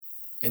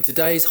In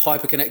today's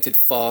hyper-connected,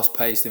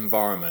 fast-paced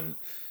environment,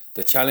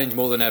 the challenge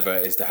more than ever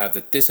is to have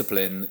the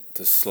discipline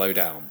to slow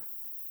down.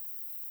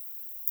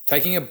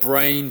 Taking a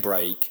brain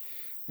break,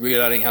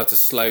 relearning how to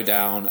slow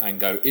down and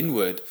go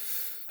inward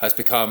has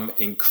become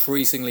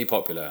increasingly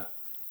popular.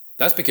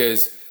 That's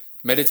because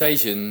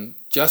meditation,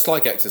 just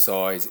like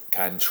exercise,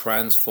 can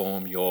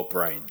transform your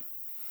brain.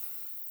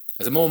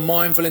 As a more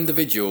mindful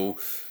individual,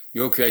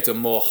 you'll create a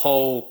more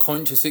whole,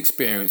 conscious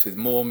experience with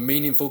more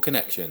meaningful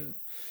connection.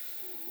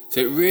 So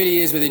it really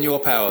is within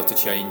your power to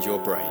change your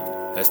brain.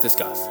 Let's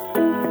discuss.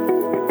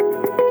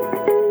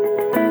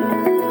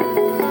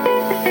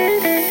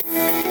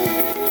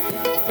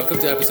 Welcome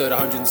to episode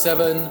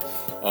 107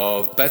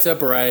 of Better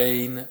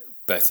Brain,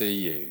 Better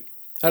You.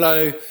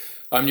 Hello,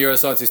 I'm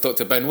neuroscientist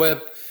Dr. Ben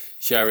Webb,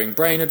 sharing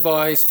brain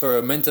advice for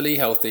a mentally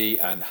healthy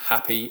and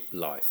happy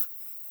life.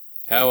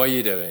 How are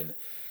you doing?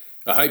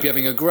 I hope you're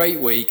having a great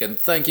week, and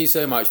thank you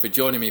so much for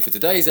joining me for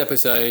today's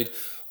episode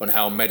on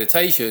how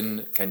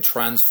meditation can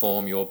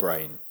transform your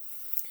brain.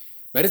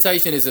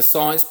 Meditation is a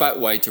science-backed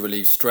way to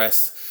relieve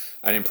stress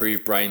and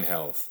improve brain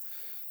health.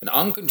 And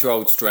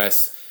uncontrolled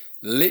stress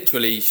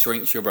literally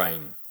shrinks your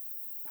brain.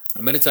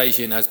 And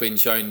meditation has been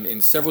shown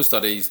in several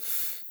studies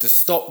to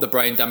stop the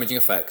brain-damaging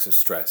effects of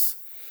stress.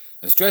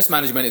 And stress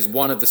management is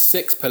one of the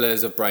 6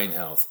 pillars of brain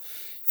health.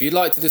 If you'd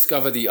like to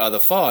discover the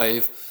other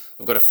 5,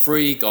 I've got a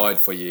free guide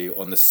for you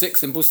on the 6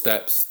 simple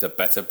steps to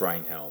better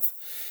brain health.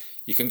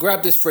 You can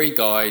grab this free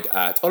guide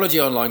at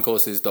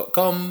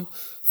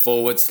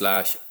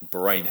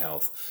ologyonlinecourses.com/brain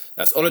health.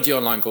 That's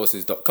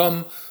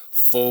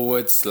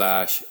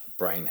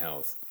ologyonlinecourses.com/brain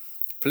health.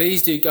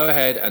 Please do go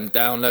ahead and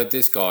download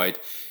this guide.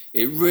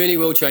 It really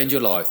will change your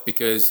life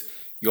because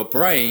your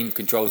brain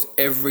controls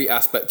every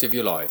aspect of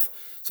your life.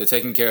 So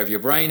taking care of your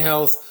brain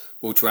health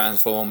will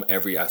transform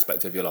every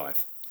aspect of your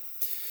life.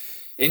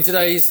 In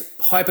today's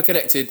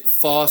hyper-connected,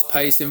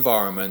 fast-paced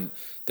environment,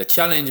 the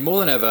challenge more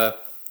than ever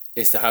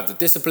is to have the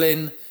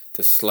discipline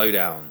to slow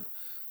down.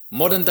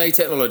 Modern day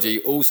technology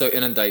also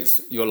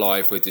inundates your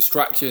life with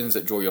distractions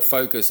that draw your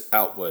focus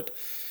outward.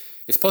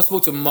 It's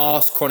possible to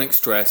mask chronic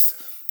stress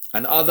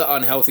and other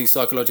unhealthy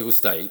psychological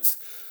states,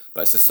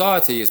 but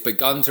society has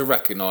begun to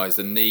recognize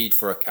the need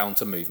for a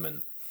counter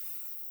movement.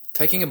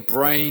 Taking a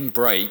brain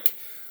break,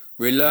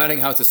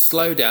 relearning how to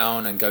slow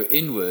down and go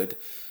inward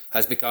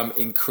has become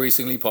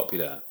increasingly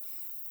popular.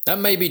 That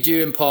may be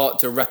due in part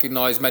to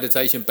recognize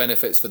meditation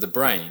benefits for the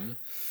brain.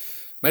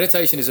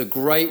 Meditation is a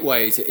great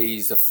way to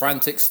ease the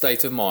frantic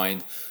state of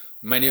mind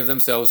many of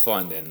themselves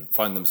find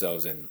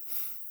themselves in.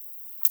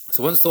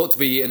 So once thought to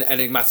be an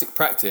enigmatic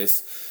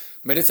practice,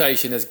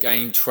 meditation has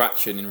gained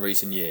traction in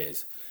recent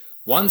years.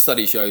 One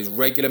study shows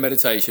regular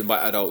meditation by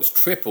adults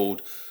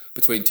tripled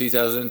between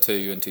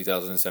 2002 and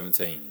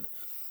 2017.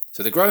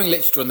 So the growing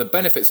literature on the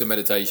benefits of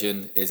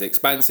meditation is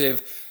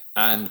expansive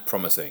and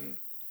promising.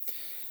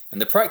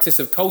 And the practice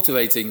of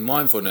cultivating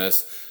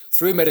mindfulness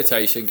through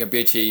meditation can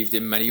be achieved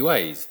in many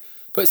ways.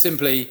 Put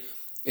simply,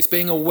 it's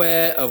being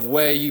aware of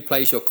where you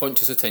place your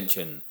conscious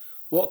attention.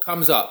 What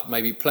comes up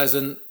may be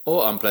pleasant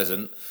or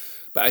unpleasant,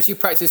 but as you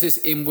practice this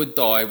inward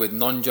dive with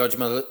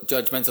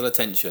non-judgmental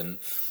attention,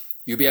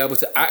 you'll be able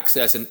to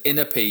access an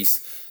inner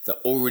peace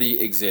that already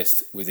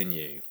exists within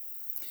you.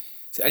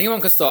 So anyone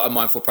can start a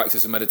mindful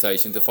practice of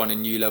meditation to find a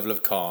new level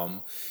of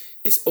calm.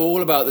 It's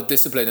all about the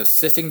discipline of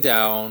sitting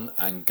down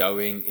and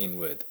going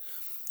inward.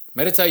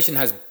 Meditation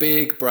has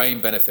big brain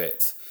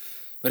benefits.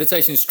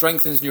 Meditation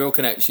strengthens neural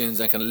connections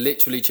and can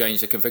literally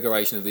change the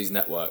configuration of these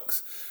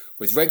networks.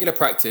 With regular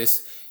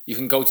practice, you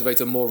can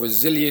cultivate a more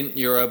resilient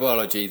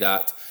neurobiology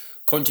that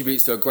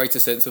contributes to a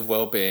greater sense of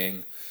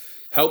well-being,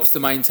 helps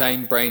to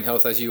maintain brain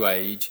health as you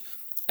age,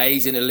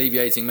 aids in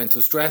alleviating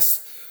mental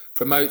stress,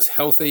 promotes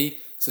healthy,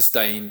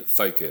 sustained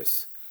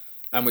focus.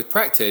 And with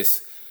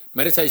practice,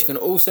 meditation can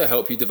also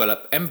help you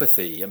develop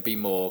empathy and be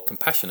more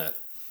compassionate.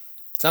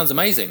 Sounds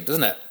amazing,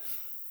 doesn't it?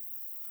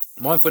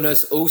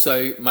 Mindfulness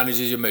also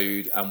manages your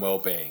mood and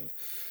well-being.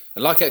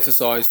 And like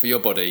exercise for your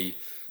body,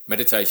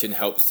 meditation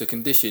helps to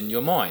condition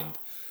your mind,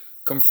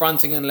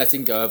 confronting and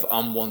letting go of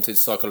unwanted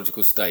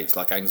psychological states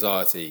like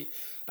anxiety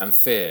and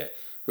fear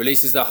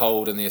releases the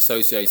hold and the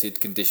associated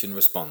conditioned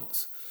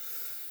response.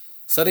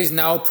 Studies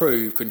now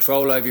prove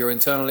control over your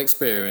internal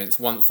experience,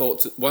 once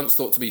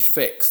thought to be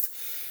fixed,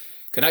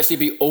 can actually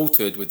be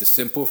altered with the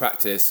simple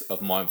practice of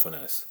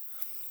mindfulness.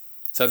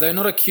 So though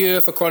not a cure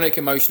for chronic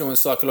emotional and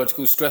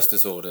psychological stress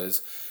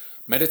disorders,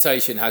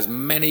 meditation has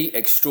many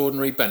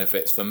extraordinary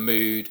benefits for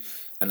mood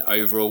and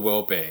overall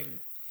well-being.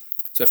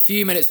 So a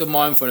few minutes of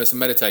mindfulness and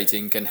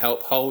meditating can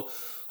help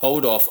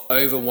hold off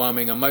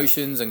overwhelming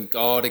emotions and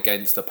guard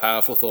against the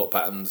powerful thought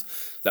patterns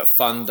that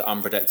fund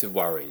unprotected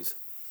worries.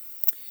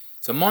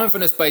 So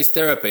mindfulness-based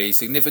therapy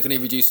significantly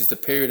reduces the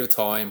period of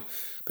time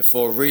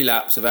before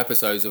relapse of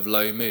episodes of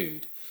low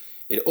mood.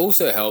 It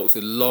also helps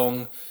with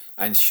long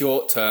and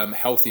short-term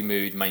healthy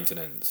mood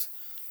maintenance.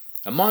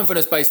 And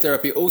mindfulness-based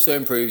therapy also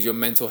improves your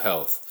mental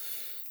health.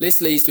 This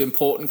leads to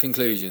important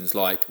conclusions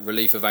like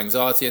relief of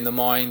anxiety in the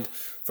mind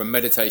from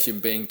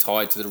meditation being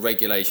tied to the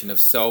regulation of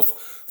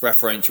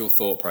self-referential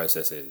thought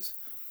processes.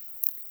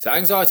 So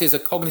anxiety is a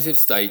cognitive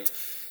state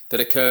that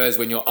occurs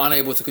when you're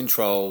unable to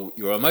control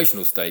your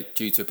emotional state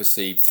due to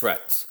perceived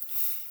threats.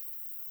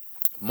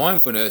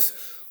 Mindfulness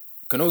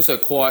can also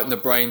quieten the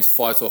brain's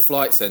fight or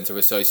flight center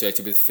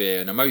associated with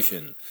fear and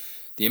emotion.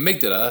 The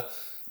amygdala,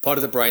 part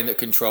of the brain that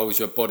controls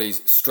your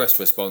body's stress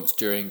response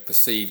during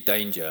perceived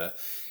danger,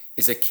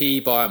 is a key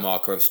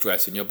biomarker of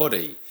stress in your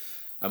body,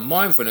 and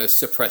mindfulness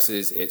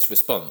suppresses its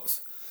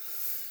response.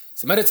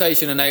 So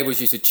meditation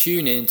enables you to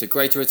tune in to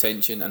greater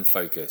attention and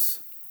focus.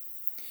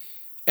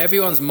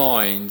 Everyone's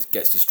mind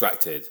gets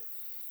distracted.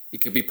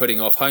 It could be putting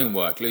off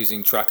homework,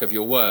 losing track of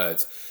your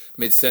words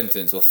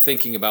mid-sentence, or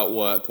thinking about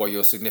work while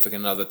your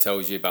significant other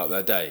tells you about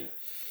their day.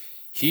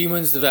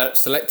 Humans developed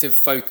selective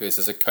focus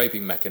as a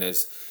coping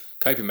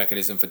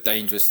mechanism for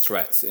dangerous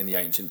threats in the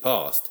ancient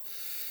past.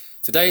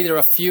 Today there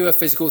are fewer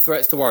physical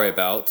threats to worry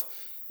about.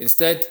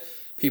 Instead,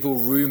 people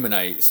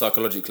ruminate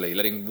psychologically,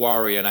 letting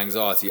worry and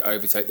anxiety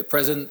overtake the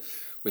present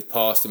with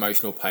past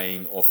emotional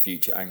pain or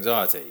future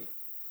anxiety.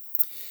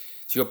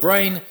 So your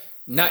brain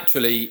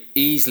naturally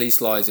easily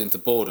slides into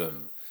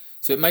boredom,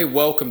 so it may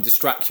welcome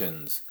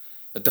distractions.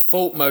 A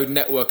default mode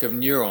network of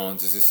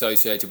neurons is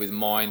associated with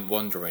mind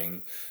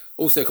wandering,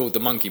 also called the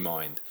monkey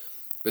mind.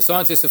 But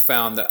scientists have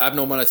found that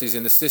abnormalities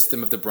in the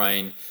system of the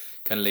brain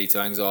can lead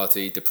to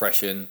anxiety,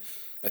 depression,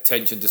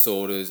 attention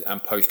disorders,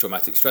 and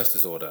post-traumatic stress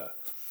disorder.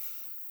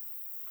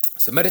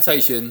 So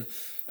meditation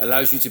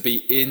allows you to be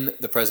in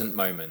the present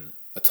moment,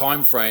 a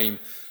time frame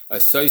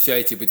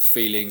associated with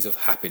feelings of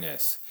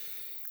happiness.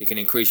 It can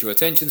increase your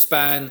attention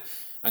span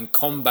and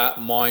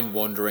combat mind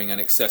wandering and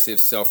excessive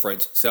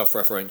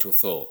self-referential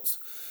thoughts.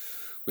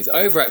 With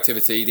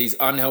overactivity, these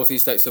unhealthy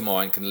states of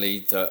mind can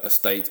lead to a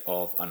state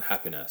of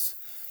unhappiness.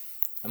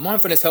 And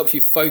mindfulness helps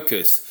you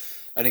focus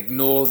and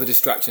ignore the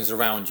distractions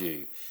around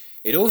you.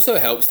 It also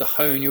helps to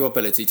hone your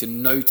ability to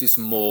notice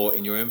more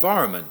in your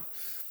environment.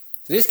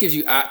 So this gives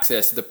you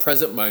access to the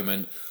present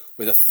moment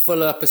with a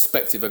fuller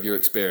perspective of your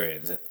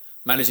experience.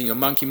 Managing your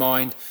monkey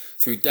mind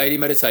through daily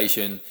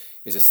meditation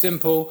is a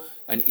simple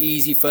and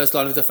easy first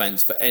line of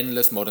defense for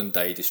endless modern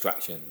day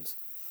distractions.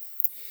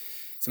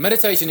 So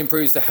meditation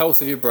improves the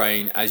health of your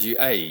brain as you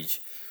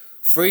age.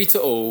 Free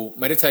to all,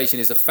 meditation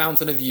is a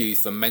fountain of youth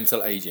for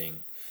mental aging.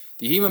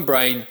 The human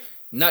brain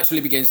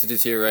naturally begins to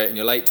deteriorate in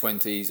your late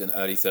 20s and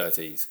early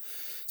 30s.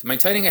 So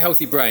maintaining a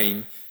healthy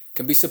brain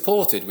can be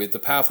supported with the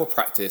powerful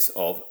practice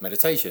of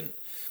meditation.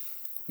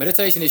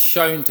 Meditation is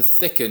shown to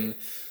thicken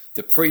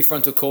the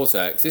prefrontal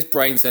cortex. This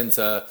brain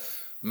center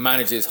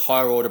manages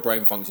higher order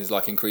brain functions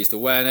like increased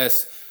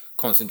awareness,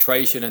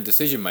 concentration, and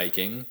decision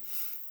making.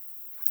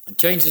 And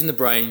changes in the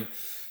brain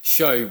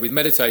show with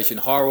meditation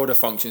higher order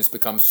functions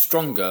become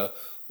stronger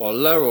while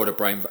lower order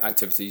brain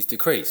activities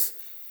decrease.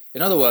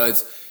 In other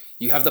words,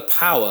 you have the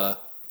power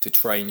to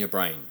train your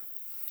brain.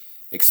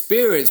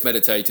 Experienced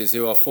meditators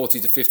who are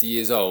 40 to 50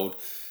 years old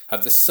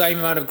have the same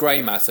amount of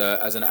grey matter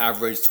as an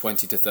average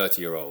 20 to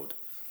 30 year old.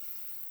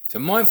 So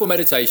mindful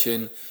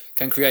meditation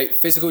can create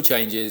physical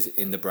changes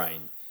in the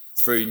brain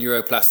through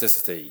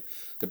neuroplasticity,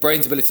 the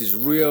brain's ability to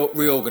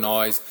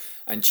reorganize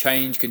and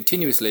change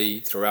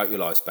continuously throughout your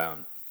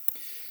lifespan.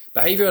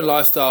 Behavior and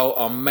lifestyle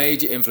are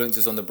major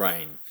influences on the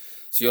brain.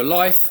 So your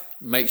life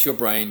makes your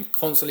brain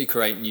constantly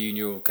create new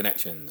neural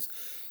connections.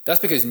 That's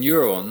because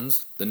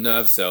neurons, the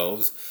nerve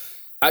cells,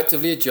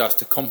 actively adjust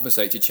to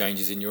compensate to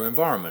changes in your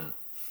environment.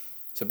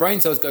 So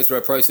brain cells go through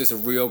a process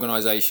of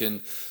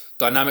reorganization,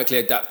 dynamically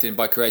adapting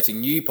by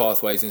creating new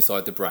pathways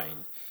inside the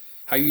brain.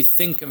 How you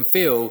think and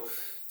feel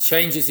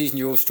changes these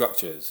neural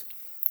structures.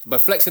 By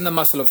flexing the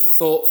muscle of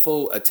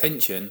thoughtful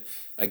attention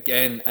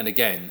again and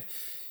again,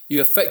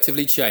 you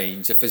effectively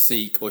change the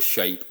physique or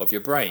shape of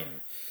your brain.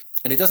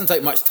 And it doesn't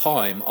take much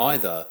time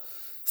either.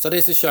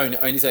 Studies have shown it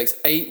only takes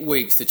 8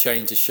 weeks to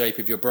change the shape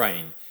of your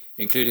brain,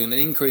 including an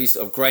increase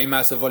of grey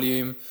matter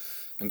volume.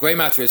 And grey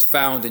matter is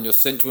found in your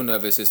central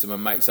nervous system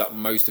and makes up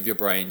most of your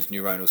brain's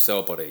neuronal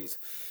cell bodies.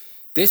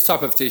 This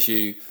type of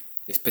tissue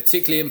is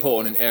particularly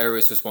important in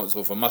areas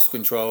responsible for muscle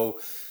control,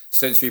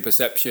 sensory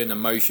perception,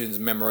 emotions,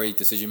 memory,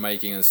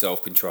 decision-making, and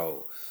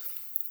self-control.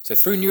 So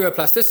through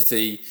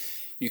neuroplasticity,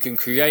 you can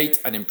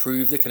create and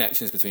improve the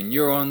connections between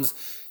neurons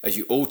as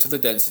you alter the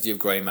density of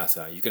grey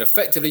matter. You can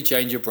effectively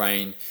change your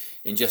brain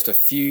in just a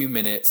few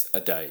minutes a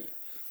day.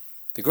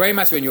 The grey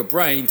matter in your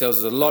brain tells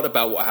us a lot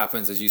about what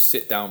happens as you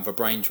sit down for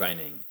brain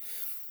training.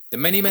 The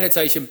many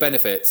meditation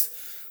benefits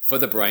for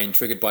the brain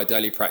triggered by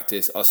daily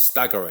practice are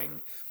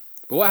staggering.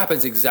 But what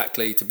happens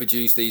exactly to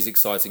produce these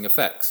exciting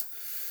effects?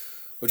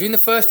 Well, during the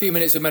first few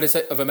minutes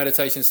of a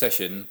meditation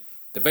session,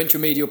 the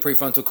ventromedial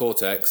prefrontal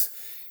cortex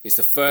is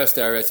the first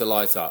area to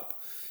light up.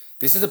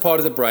 This is the part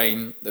of the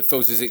brain that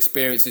filters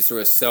experiences through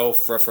a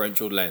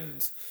self-referential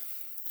lens.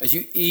 As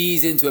you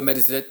ease into a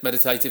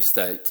meditative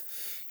state,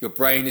 your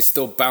brain is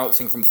still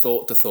bouncing from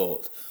thought to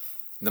thought,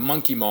 the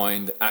monkey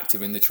mind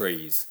active in the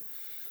trees.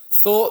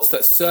 Thoughts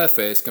that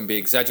surface can be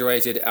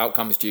exaggerated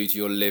outcomes due to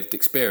your lived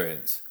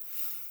experience.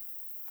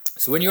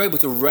 So when you're able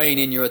to rein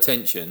in your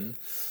attention,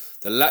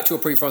 the lateral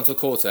prefrontal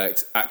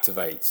cortex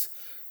activates.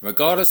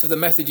 Regardless of the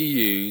method you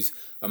use,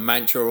 a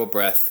mantra or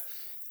breath,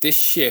 This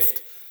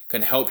shift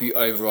can help you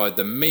override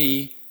the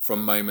me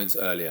from moments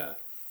earlier.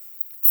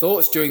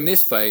 Thoughts during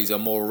this phase are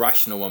more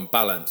rational and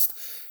balanced,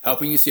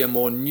 helping you see a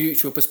more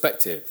neutral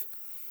perspective.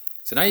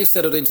 So now you've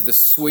settled into the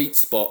sweet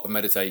spot of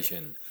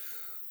meditation.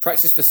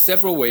 Practice for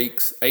several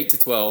weeks, 8 to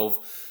 12,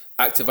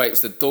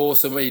 activates the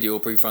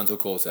dorsomedial prefrontal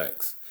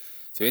cortex.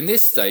 So in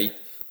this state,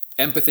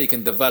 empathy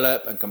can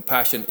develop and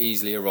compassion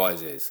easily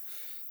arises.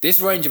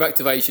 This range of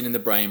activation in the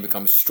brain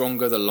becomes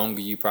stronger the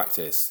longer you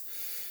practice.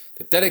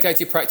 The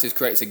dedicated practice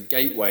creates a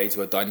gateway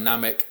to a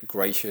dynamic,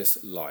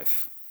 gracious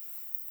life.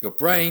 Your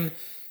brain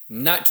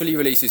naturally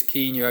releases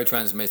key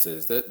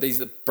neurotransmitters.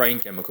 These are brain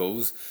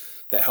chemicals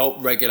that help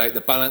regulate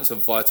the balance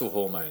of vital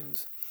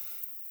hormones.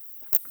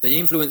 They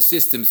influence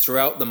systems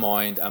throughout the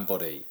mind and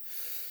body.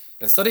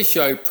 And studies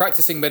show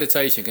practicing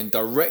meditation can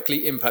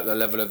directly impact the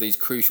level of these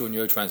crucial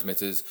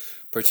neurotransmitters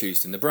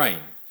produced in the brain.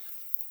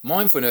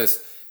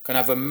 Mindfulness can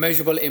have a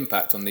measurable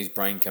impact on these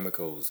brain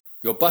chemicals.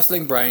 Your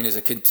bustling brain is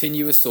a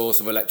continuous source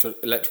of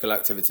electrical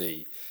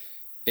activity.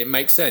 It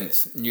makes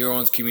sense.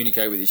 Neurons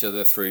communicate with each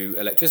other through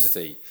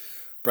electricity.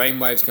 Brain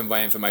waves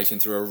convey information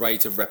through a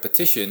rate of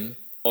repetition,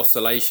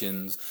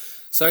 oscillations,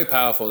 so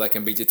powerful they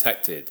can be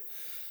detected.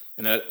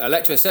 An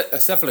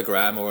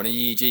electroencephalogram or an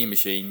EEG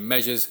machine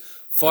measures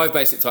 5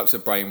 basic types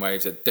of brain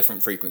waves at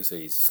different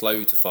frequencies,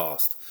 slow to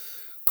fast,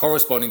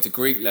 corresponding to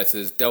Greek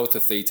letters delta,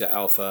 theta,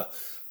 alpha,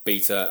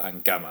 beta,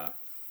 and gamma.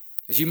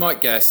 As you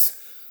might guess,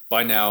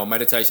 by now,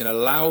 meditation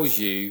allows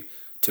you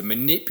to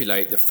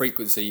manipulate the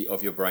frequency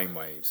of your brain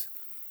waves.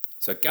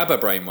 So gamma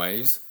brain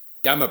waves,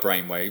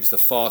 the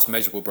fast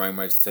measurable brain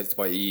waves detected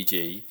by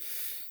EEG,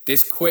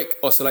 this quick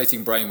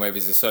oscillating brainwave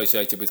is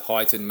associated with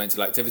heightened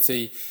mental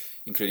activity,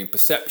 including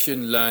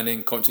perception,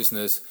 learning,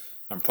 consciousness,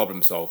 and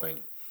problem solving.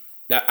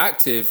 They're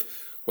active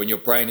when your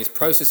brain is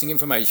processing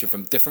information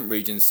from different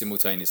regions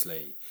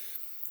simultaneously.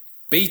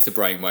 Beta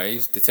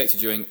brainwaves, detected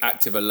during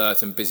active,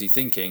 alert, and busy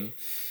thinking,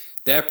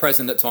 they're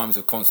present at times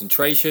of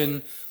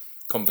concentration,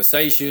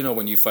 conversation, or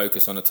when you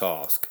focus on a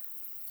task.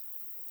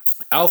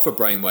 Alpha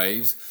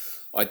brainwaves,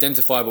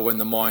 identifiable when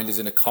the mind is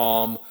in a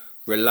calm,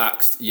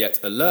 relaxed, yet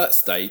alert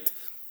state,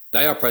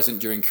 they are present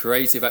during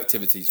creative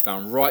activities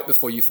found right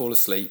before you fall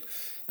asleep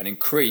and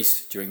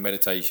increase during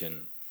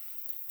meditation.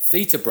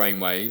 Theta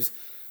brainwaves,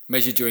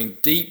 measured during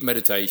deep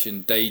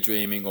meditation,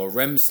 daydreaming, or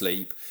REM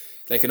sleep,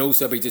 they can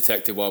also be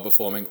detected while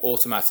performing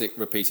automatic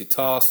repeated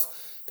tasks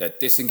that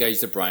disengage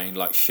the brain,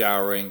 like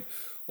showering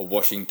or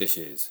washing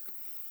dishes.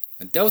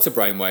 And delta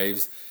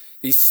brainwaves,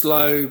 these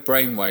slow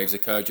brainwaves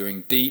occur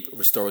during deep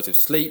restorative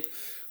sleep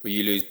where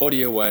you lose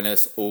body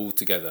awareness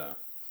altogether.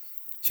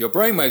 So your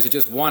brainwaves are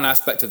just one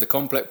aspect of the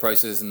complex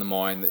processes in the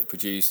mind that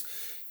produce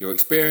your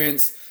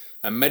experience,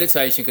 and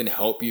meditation can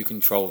help you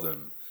control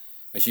them.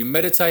 As you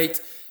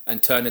meditate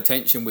and turn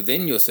attention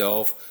within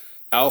yourself,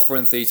 alpha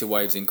and theta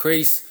waves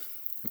increase,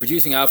 and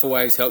producing alpha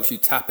waves helps you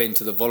tap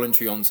into the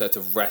voluntary onset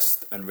of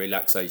rest and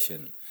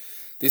relaxation.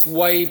 This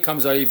wave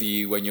comes over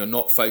you when you're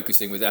not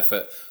focusing with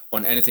effort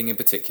on anything in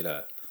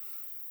particular.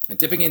 And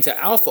dipping into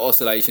alpha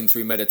oscillation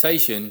through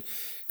meditation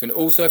can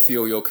also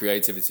fuel your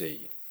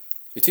creativity.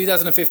 A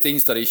 2015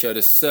 study showed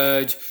a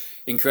surge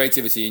in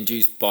creativity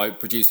induced by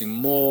producing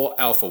more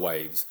alpha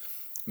waves.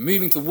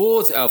 Moving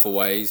towards alpha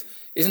waves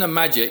isn't a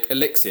magic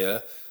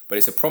elixir, but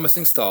it's a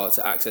promising start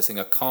to accessing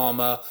a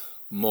calmer,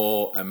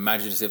 more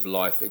imaginative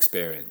life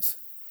experience.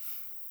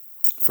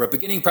 For a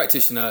beginning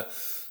practitioner,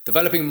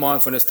 developing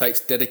mindfulness takes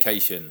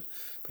dedication,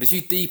 but as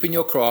you deepen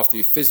your craft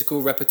through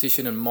physical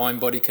repetition and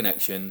mind-body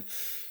connection,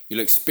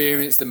 you'll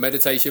experience the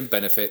meditation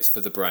benefits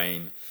for the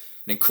brain.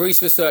 An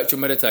increased research on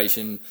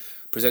meditation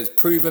presents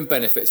proven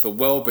benefits for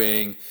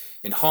well-being,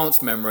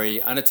 enhanced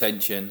memory and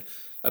attention,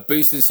 a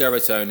boost in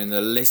serotonin, and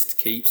the list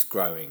keeps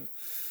growing.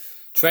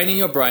 Training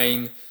your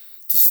brain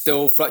to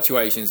still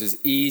fluctuations is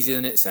easier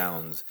than it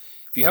sounds.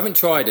 If you haven't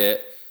tried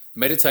it,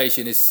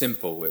 meditation is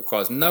simple. It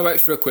requires no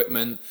extra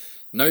equipment,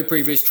 no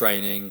previous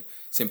training.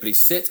 Simply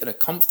sit in a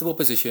comfortable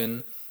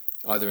position,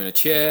 either in a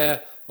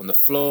chair, on the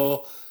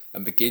floor,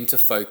 and begin to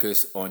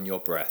focus on your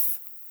breath.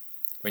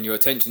 When your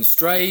attention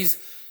strays,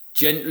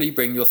 gently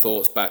bring your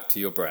thoughts back to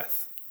your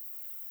breath.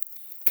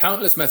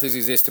 Countless methods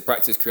exist to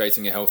practice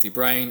creating a healthy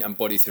brain and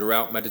body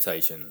throughout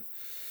meditation.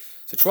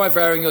 So try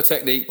varying your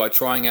technique by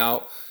trying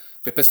out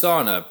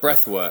Vipassana,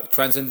 breathwork,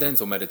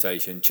 transcendental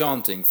meditation,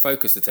 chanting,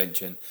 focused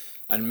attention,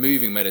 and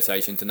moving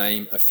meditation, to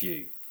name a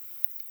few.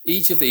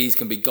 Each of these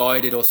can be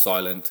guided or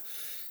silent.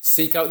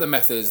 Seek out the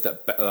methods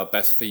that are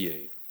best for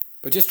you.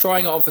 But just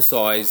trying it on for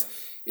size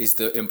is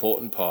the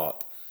important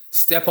part.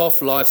 Step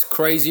off life's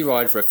crazy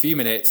ride for a few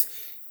minutes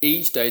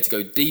each day to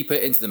go deeper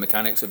into the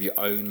mechanics of your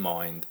own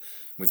mind.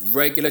 With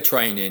regular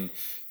training,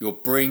 you'll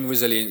bring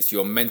resilience to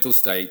your mental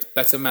state,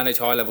 better manage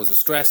high levels of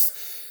stress,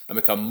 and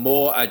become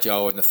more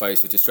agile in the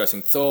face of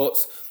distressing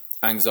thoughts,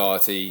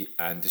 anxiety,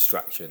 and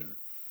distraction.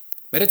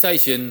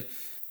 Meditation,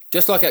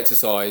 just like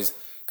exercise,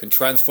 can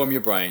transform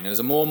your brain, and as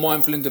a more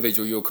mindful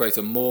individual, you'll create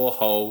a more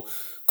whole,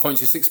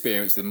 conscious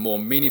experience with more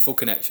meaningful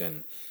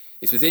connection.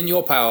 It's within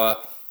your power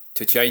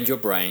to change your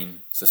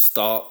brain, so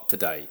start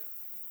today.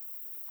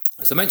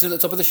 As I mentioned at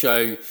the top of the show,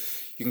 you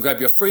can grab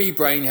your free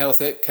brain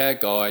health care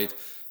guide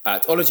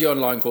at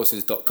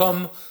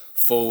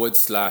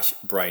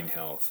ologyonlinecourses.com/brain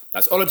health.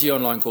 That's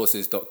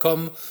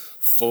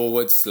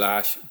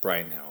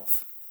ologyonlinecourses.com/brain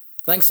health.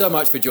 Thanks so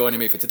much for joining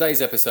me for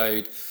today's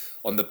episode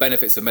on the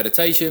benefits of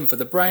meditation for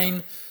the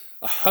brain.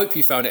 I hope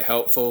you found it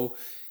helpful.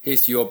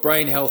 Here's to your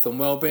brain health and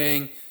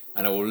well-being,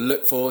 and I will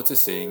look forward to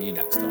seeing you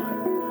next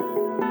time.